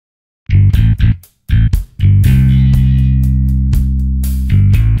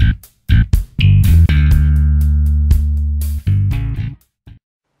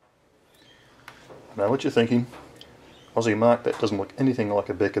what you're thinking, Aussie Mark, that doesn't look anything like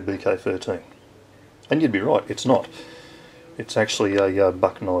a Becker BK13. And you'd be right, it's not. It's actually a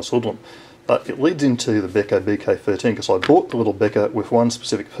Buck Hoodlum. But it leads into the Becker BK13 because I bought the little Becker with one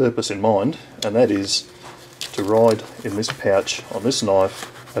specific purpose in mind, and that is to ride in this pouch on this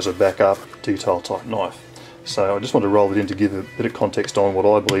knife as a backup detail type knife. So I just want to roll it in to give a bit of context on what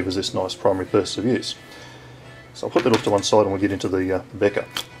I believe is this knife's primary purpose of use. So I'll put that off to one side and we'll get into the Becker.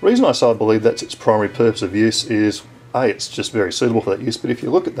 The reason I say I believe that's its primary purpose of use is, A, it's just very suitable for that use, but if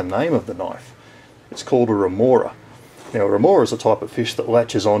you look at the name of the knife, it's called a Remora. Now a Remora is a type of fish that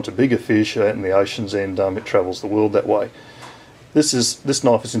latches onto bigger fish out in the oceans, and it travels the world that way. This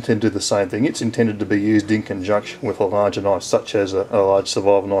knife is intended to do the same thing. It's intended to be used in conjunction with a larger knife, such as a large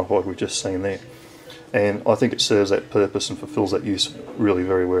survival knife like we've just seen there. And I think it serves that purpose and fulfills that use really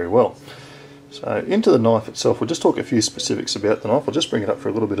very, very well. So into the knife itself, we'll just talk a few specifics about the knife. I'll just bring it up for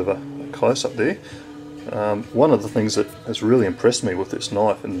a little bit of a close-up there. One of the things that has really impressed me with this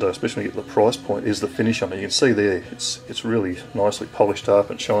knife, and especially at the price point, is the finish on it. You can see there, it's really nicely polished up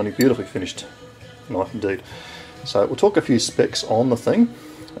and shiny, beautifully finished knife indeed. So we'll talk a few specs on the thing.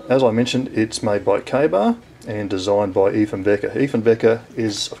 As I mentioned, it's made by KA-BAR and designed by Ethan Becker. Ethan Becker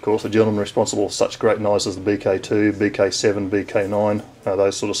is, of course, the gentleman responsible for such great knives as the BK2, BK7, BK9,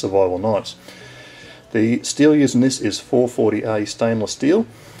 those sort of survival knives. The steel used in this is 440A stainless steel.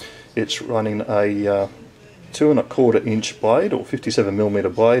 It's running a 2¼ inch blade, or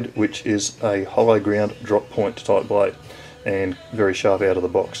 57mm blade, which is a hollow ground drop point type blade, and very sharp out of the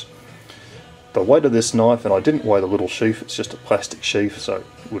box. The weight of this knife, and I didn't weigh the little sheath, it's just a plastic sheath, so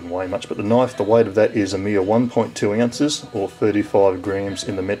it wouldn't weigh much, but the knife, the weight of that is a mere 1.2 ounces, or 35 grams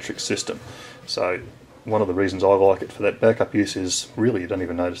in the metric system. So one of the reasons I like it for that backup use is really you don't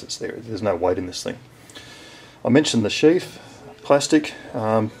even notice it's there. There's no weight in this thing. I mentioned the sheath, plastic,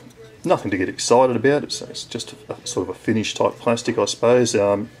 nothing to get excited about. It's just a sort of a finish type plastic, I suppose.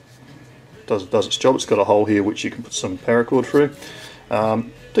 Does its job. It's got a hole here which you can put some paracord through.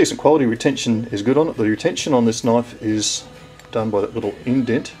 Decent quality. Retention is good on it. The retention on this knife is done by that little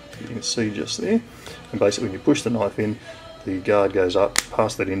indent you can see just there, and basically when you push the knife in, the guard goes up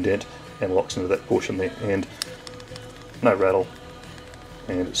past that indent and locks into that portion there, and no rattle,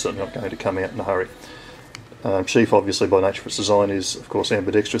 and it's certainly not going to come out in a hurry. Sheath, obviously by nature of its design, is of course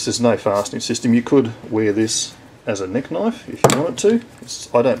ambidextrous. There's no fastening system. You could wear this as a neck knife if you wanted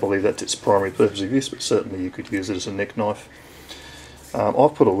to. I don't believe that's its primary purpose of use, but certainly you could use it as a neck knife.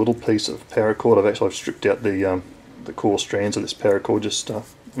 I've put a little piece of paracord. I've stripped out the core strands of this paracord, just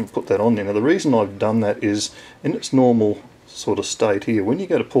and put that on there. Now the reason I've done that is, in its normal sort of state here, when you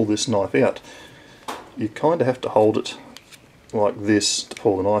go to pull this knife out, you kind of have to hold it like this to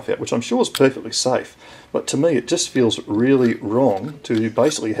pull the knife out, which I'm sure is perfectly safe, but to me it just feels really wrong to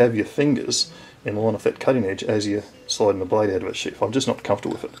basically have your fingers in line with that cutting edge as you're sliding the blade out of its sheath. I'm just not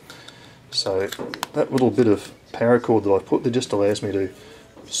comfortable with it. So that little bit of paracord that I put there just allows me to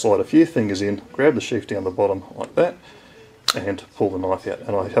slide a few fingers in, grab the sheath down the bottom like that, and pull the knife out,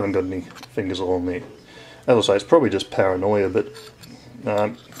 and I haven't got any fingers along there. As I say, it's probably just paranoia, but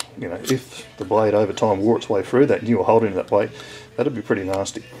you know, if the blade over time wore its way through that and you were holding it that way, that'd be pretty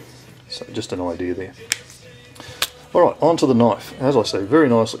nasty. So just an idea there. Alright, onto the knife. As I say, very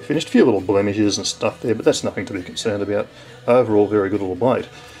nicely finished. A few little blemishes and stuff there, but that's nothing to be concerned about. Overall, very good little blade.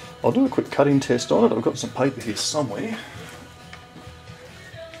 I'll do a quick cutting test on it. I've got some paper here somewhere.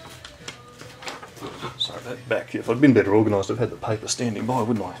 Sorry, that back here. If I'd been better organised, I'd have had the paper standing by,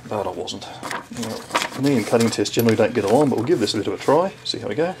 wouldn't I? But I wasn't. Me and cutting tests generally don't get along, but we'll give this a bit of a try, see how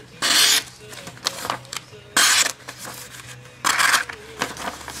we go.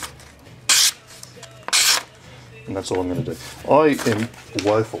 And that's all I'm going to do. I am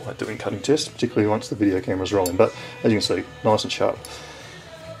woeful at doing cutting tests, particularly once the video camera's rolling, but as you can see, nice and sharp.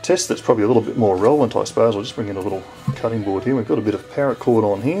 Test that's probably a little bit more relevant, I suppose. I'll just bring in a little cutting board here. We've got a bit of paracord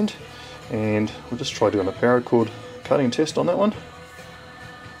on hand, and we'll just try doing a paracord cutting test on that one.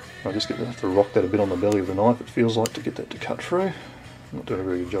 I just have to rock that a bit on the belly of the knife, it feels like, to get that to cut through. I'm not doing a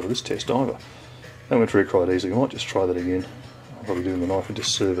very good job of this test either. That went through quite easily. I might just try that again. I'm probably doing the knife a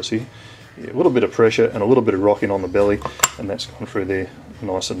disservice here. Yeah, a little bit of pressure and a little bit of rocking on the belly, and that's gone through there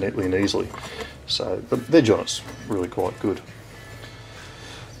nice and neatly and easily. So the edge on it's really quite good.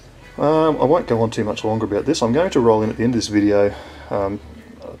 I won't go on too much longer about this. I'm going to roll in at the end of this video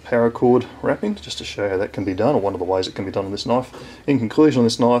paracord wrapping, just to show how that can be done, or one of the ways it can be done on this knife. In conclusion on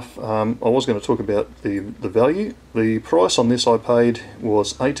this knife, I was going to talk about the value. The price on this I paid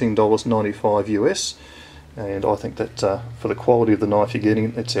was $18.95 US. and I think that for the quality of the knife you're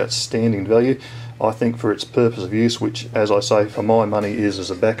getting, it's outstanding value. I think for its purpose of use, which as I say for my money is as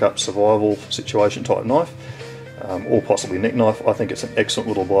a backup survival situation type knife, or possibly neck knife, I think it's an excellent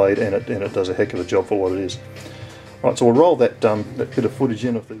little blade, and it does a heck of a job for what it is. Right, so we'll roll that bit of footage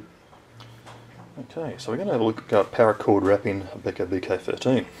in of the... Okay, so we're going to have a look at paracord wrapping a Becker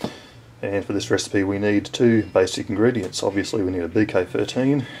BK13. And for this recipe we need two basic ingredients. Obviously we need a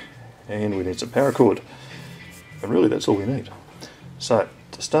BK13 and we need some paracord. And really that's all we need. So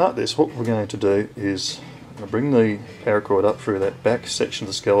to start this, what we're going to do is bring the paracord up through that back section of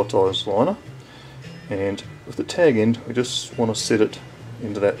the skeletised liner, and with the tag end we just want to set it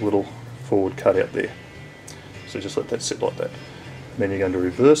into that little forward cutout there. So just let that sit like that. And then you're going to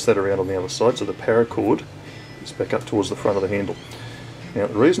reverse that around on the other side so the paracord is back up towards the front of the handle. Now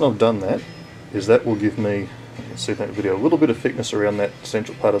the reason I've done that is that will give me, you can see that video, a little bit of thickness around that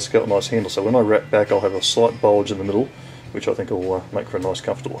central part of the skeletonized handle, so when I wrap back I'll have a slight bulge in the middle, which I think will make for a nice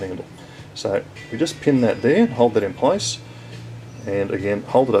comfortable handle. So we just pin that there, hold that in place, and again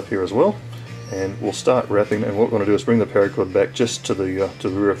hold it up here as well, and we'll start wrapping, and what we're going to do is bring the paracord back just to the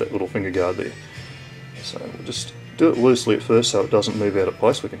rear of that little finger guard there. So we'll just do it loosely at first so it doesn't move out of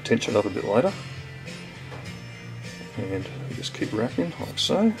place. We can tension it up a bit later. And we just keep wrapping like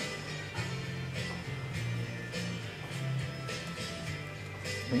so.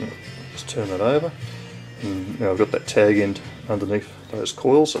 And just turn that over. And now I've got that tag end underneath those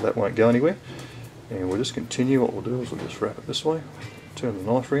coils, so that won't go anywhere. And we'll just continue. What we'll do is we'll just wrap it this way, turn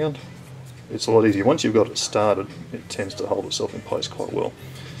the knife around. It's a lot easier. Once you've got it started, it tends to hold itself in place quite well.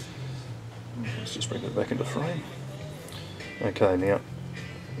 Let's just bring it back into frame. Okay, now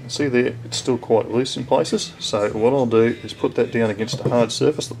see there, it's still quite loose in places, so what I'll do is put that down against a hard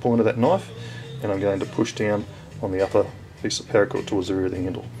surface, the point of that knife, and I'm going to push down on the upper piece of paracord towards the rear of the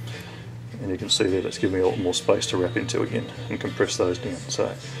handle. And you can see there that's giving me a lot more space to wrap into again and compress those down.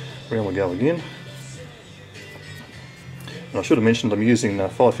 So around we go again. And I should have mentioned I'm using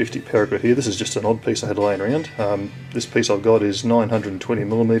 550 paracord here. This is just an odd piece I had laying around. This piece I've got is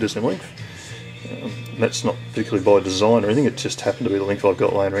 920mm in length. That's not particularly by design or anything, it just happened to be the length I've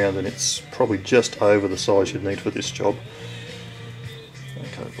got laying around, and it's probably just over the size you'd need for this job.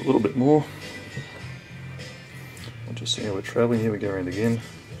 Okay, a little bit more. I'll just see how we're travelling here. We go around again,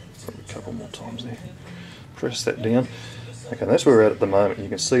 probably a couple more times there. Press that down. Okay, that's where we're at the moment. You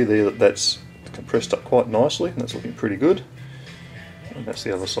can see there that that's compressed up quite nicely, and that's looking pretty good. And that's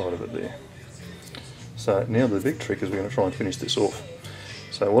the other side of it there. So now the big trick is we're going to try and finish this off.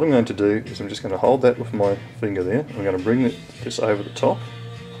 So what I'm going to do is I'm just going to hold that with my finger there. I'm going to bring this over the top.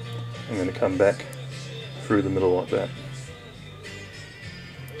 I'm going to come back through the middle like that.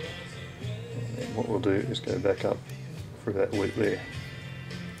 And then what we'll do is go back up through that wieght there.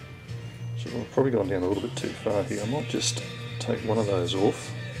 So I've probably gone down a little bit too far here. I might just take one of those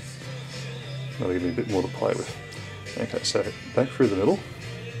off. That'll give me a bit more to play with. Okay, so back through the middle.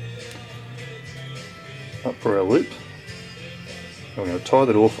 Up for our loop. I'm going to tie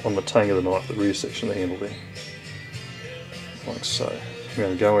that off on the tang of the knife, the rear section of the handle there, like so. I'm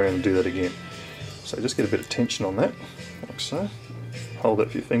going to go around and do that again. So just get a bit of tension on that, like so. Hold that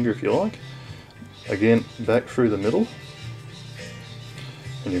with your finger if you like. Again, back through the middle,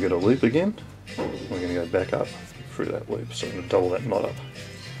 and you're going to loop again. We're going to go back up through that loop, so I'm going to double that knot up.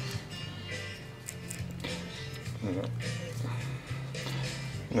 And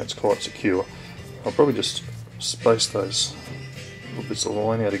that's quite secure. I'll probably just space those little bits of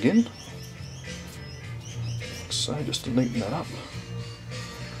line out again, like so, just to neaten that up.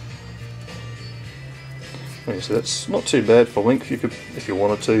 Okay, so that's not too bad for length. You could, if you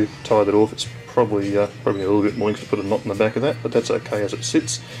wanted to, tie that off. It's probably a little bit more length to put a knot in the back of that, but that's okay as it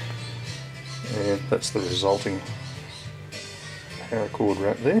sits. And that's the resulting paracord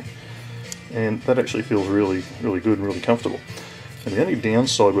wrap there. And that actually feels really, really good and really comfortable. And the only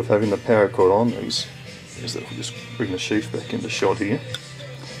downside with having the paracord on these is that if we just bring the sheath back into shot here,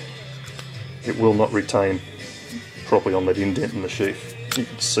 it will not retain properly on that indent in the sheath. You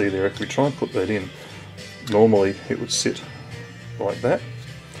can see there, if we try and put that in, normally it would sit like that,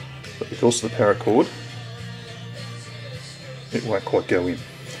 but because of the paracord, it won't quite go in.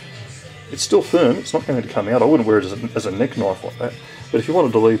 It's still firm, it's not going to come out. I wouldn't wear it as a neck knife like that, but if you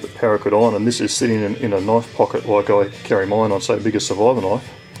wanted to leave the paracord on and this is sitting in a knife pocket like I carry mine on, say, a bigger survivor knife,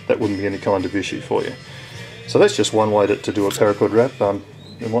 that wouldn't be any kind of issue for you. So that's just one way to do a paracord wrap.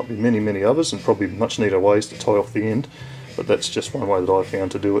 There might be many others and probably much neater ways to tie off the end, but that's just one way that I've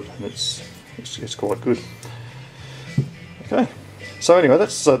found to do it, and it's quite good. Okay, So anyway,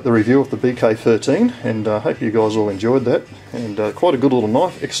 that's the review of the BK13, and I hope you guys all enjoyed that. And quite a good little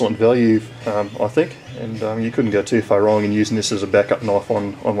knife, excellent value, I think. And you couldn't go too far wrong in using this as a backup knife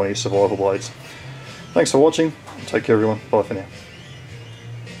on one of your survival blades. Thanks for watching. Take care, everyone. Bye for now.